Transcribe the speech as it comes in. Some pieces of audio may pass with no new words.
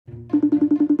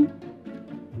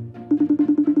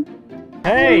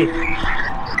Hey.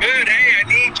 Good. Hey, I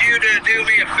need you to do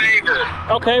me a favor.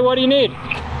 Okay, what do you need?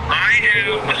 I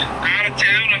am out of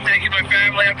town. I'm taking my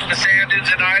family up to the sand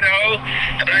dunes in Idaho,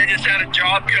 and I just had a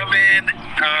job come in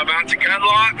out to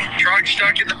Gunlock. Truck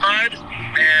stuck in the mud,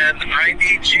 and I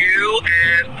need you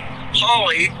and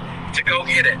Holly to go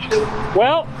get it.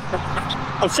 Well,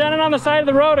 I'm standing on the side of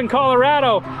the road in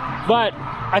Colorado, but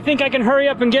I think I can hurry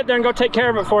up and get there and go take care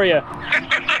of it for you.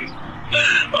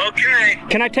 Okay.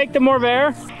 Can I take the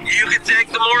Morvair? You can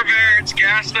take the Morvair. It's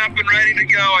gassed up and ready to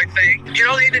go, I think. You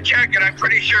don't need to check it. I'm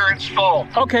pretty sure it's full.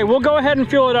 Okay, we'll go ahead and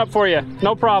fuel it up for you.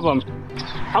 No problem.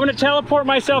 I'm gonna teleport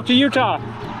myself to Utah.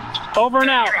 Over and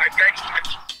out. All right, thanks.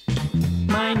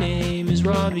 My name is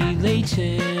Robby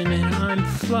Layton, and I'm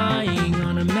flying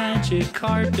on a magic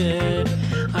carpet.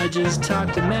 I just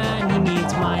talked to Matt, he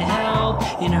needs my help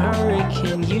in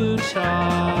Hurricane,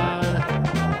 Utah.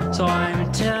 So I'm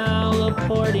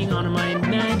teleporting on my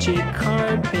magic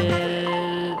carpet,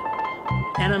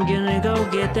 and I'm gonna go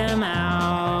get them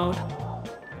out.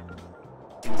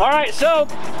 All right, so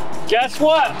guess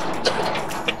what?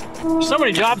 So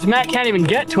many jobs, Matt can't even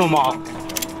get to them all.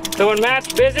 So when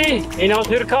Matt's busy, he knows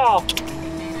who to call.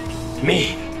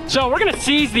 Me. So we're gonna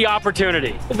seize the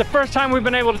opportunity. This is the first time we've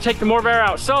been able to take the Morvair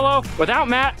out solo without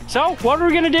Matt. So what are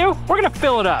we gonna do? We're gonna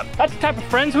fill it up. That's the type of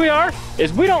friends we are,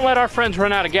 is we don't let our friends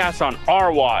run out of gas on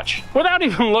our watch. Without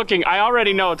even looking, I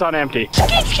already know it's on empty.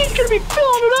 He's gonna be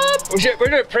filling it up. We're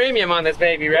doing premium on this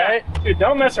baby, right? Dude,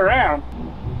 don't mess around.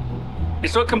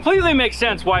 So it completely makes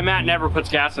sense why Matt never puts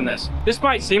gas in this. This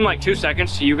might seem like 2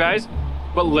 seconds to you guys,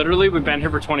 but literally we've been here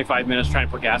for 25 minutes trying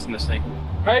to put gas in this thing.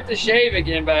 I have to shave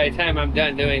again by the time I'm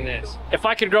done doing this. If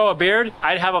I could grow a beard,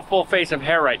 I'd have a full face of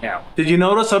hair right now. Did you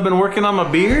notice I've been working on my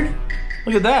beard?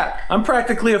 Look at that. I'm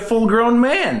practically a full-grown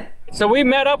man. So we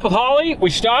met up with Holly,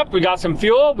 we stopped, we got some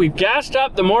fuel, we've gassed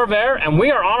up the Morvair, and we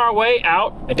are on our way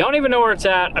out. I don't even know where it's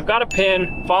at. I've got a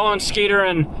pin following Skeeter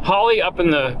and Holly up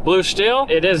in the blue steel.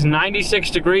 It is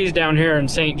 96 degrees down here in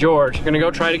St. George. We're gonna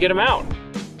go try to get them out.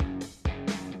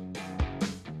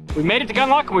 We made it to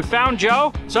Gunlock and we found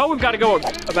Joe. So we've got to go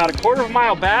about a quarter of a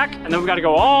mile back, and then we've got to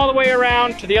go all the way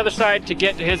around to the other side to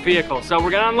get to his vehicle. So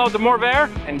we're gonna unload the Morvair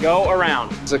and go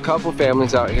around. There's a couple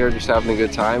families out here just having a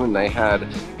good time, and they had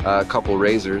a couple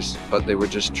razors, but they were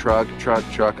just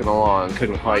trucking along.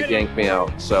 Couldn't quite yank me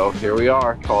out. So here we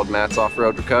are, called Matt's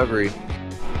Off-Road Recovery.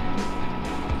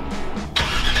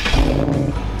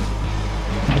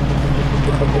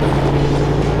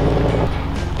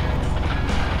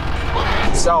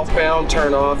 Southbound,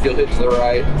 turn off, you'll hit to the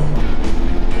right.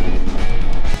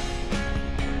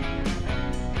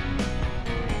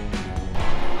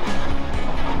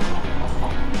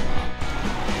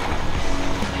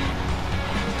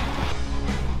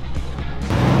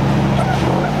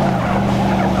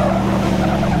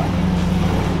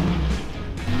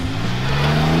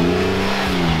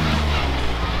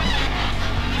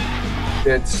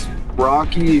 It's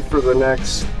rocky for the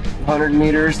next 100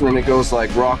 meters, and then it goes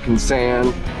like rock and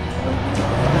sand.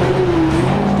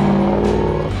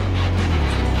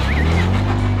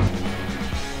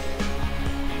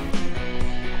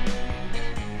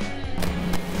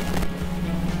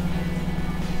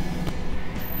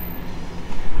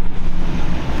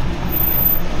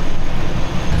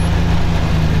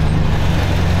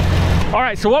 All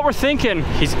right, so what we're thinking,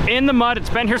 he's in the mud. It's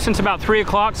been here since about 3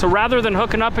 o'clock. So rather than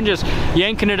hooking up and just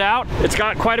yanking it out, it's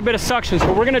got quite a bit of suction.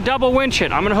 So we're gonna double winch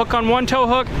it. I'm gonna hook on one tow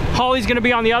hook, Holly's gonna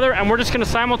be on the other, and we're just gonna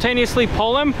simultaneously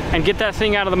pull him and get that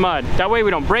thing out of the mud. That way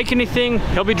we don't break anything.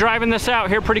 He'll be driving this out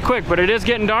here pretty quick, but it is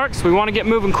getting dark, so we wanna get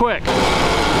moving quick.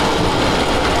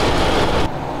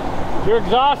 Your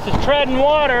exhaust is treading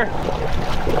water.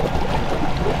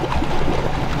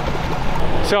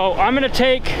 So I'm gonna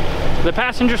take the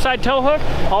passenger side tow hook,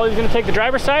 Holly's gonna take the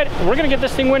driver's side, and we're gonna get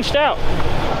this thing winched out.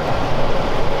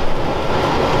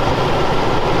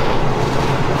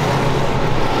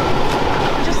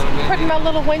 Just putting my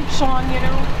little winch on, you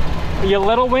know. Your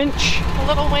little winch? A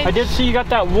little winch. I did see you got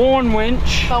that worn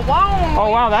winch. The worn Oh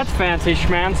wow, that's fancy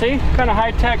schmancy. What kind of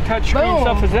high-tech touchscreen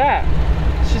stuff is that?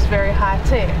 It's just very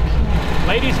high-tech.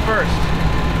 Ladies first.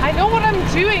 I know what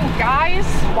I'm doing, guys.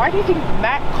 Why do you think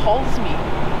Matt calls me?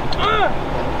 Oh.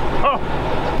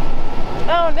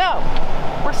 Oh no,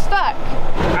 we're stuck.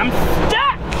 I'm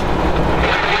stuck!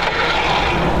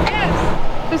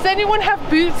 Yes. Does anyone have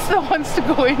boots that wants to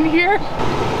go in here?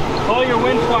 Pull your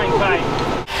winch line tight.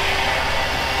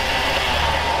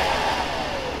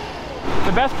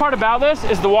 The best part about this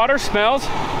is the water smells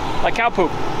like cow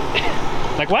poop.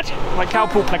 Like what? Like cow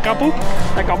poop, like cow poop,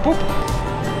 like cow poop.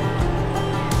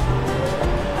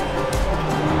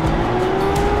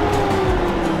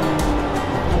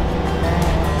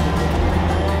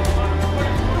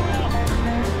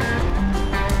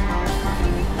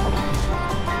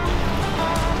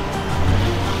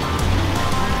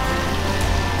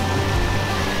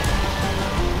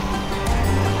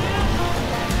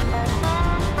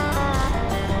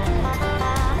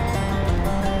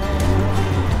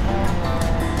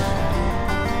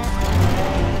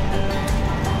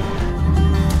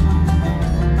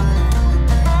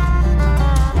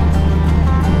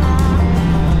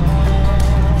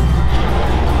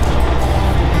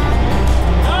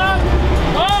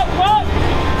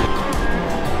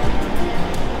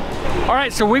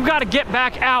 right, so we've got to get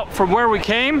back out from where we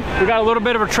came. We got a little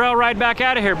bit of a trail ride back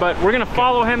out of here, but we're gonna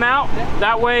follow him out.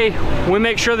 That way we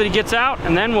make sure that he gets out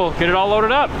and then we'll get it all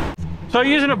loaded up. So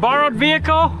using a borrowed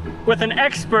vehicle with an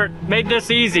expert made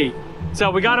this easy.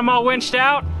 So we got him all winched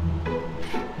out.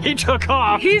 He took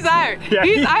off. He's out. Yeah,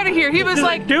 He's out of here. He was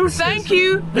like, deuces. thank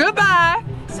you, goodbye.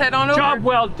 Let's head on over. Job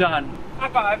well done. High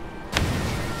five.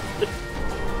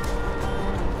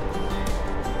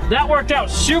 That worked out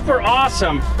super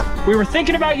awesome. We were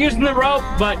thinking about using the rope,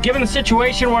 but given the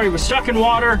situation where he was stuck in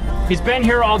water, he's been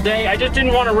here all day, I just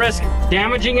didn't want to risk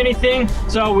damaging anything.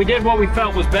 So we did what we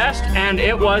felt was best, and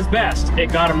it was best.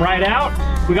 It got him right out.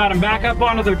 We got him back up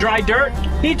onto the dry dirt.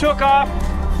 He took off.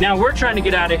 Now we're trying to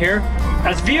get out of here.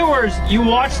 As viewers, you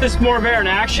watch this more bear in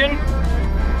action.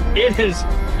 It is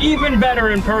even better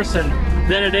in person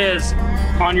than it is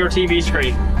on your TV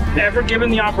screen. Ever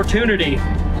given the opportunity,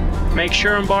 make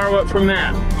sure and borrow it from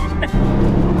Matt.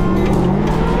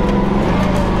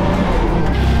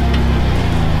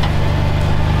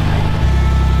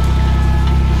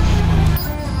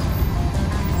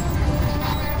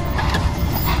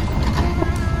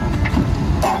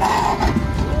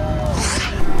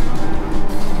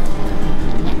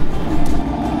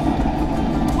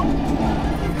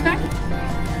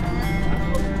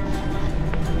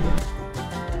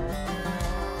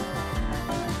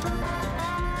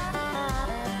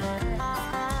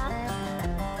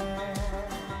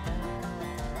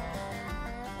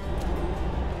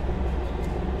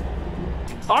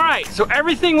 All right, so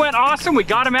everything went awesome. We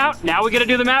got him out. Now we got to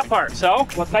do the mat part. So,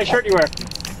 what size shirt do you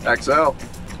wear? XL.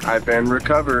 I've been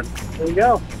recovered. There you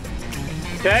go.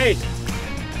 Okay.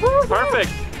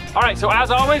 Perfect. All right, so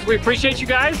as always, we appreciate you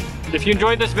guys. If you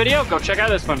enjoyed this video, go check out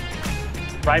this one.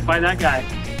 Right by that guy.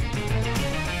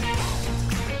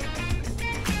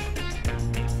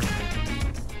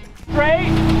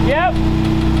 Straight, yep.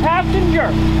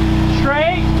 Passenger.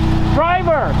 Straight,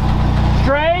 driver.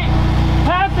 Straight,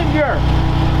 passenger.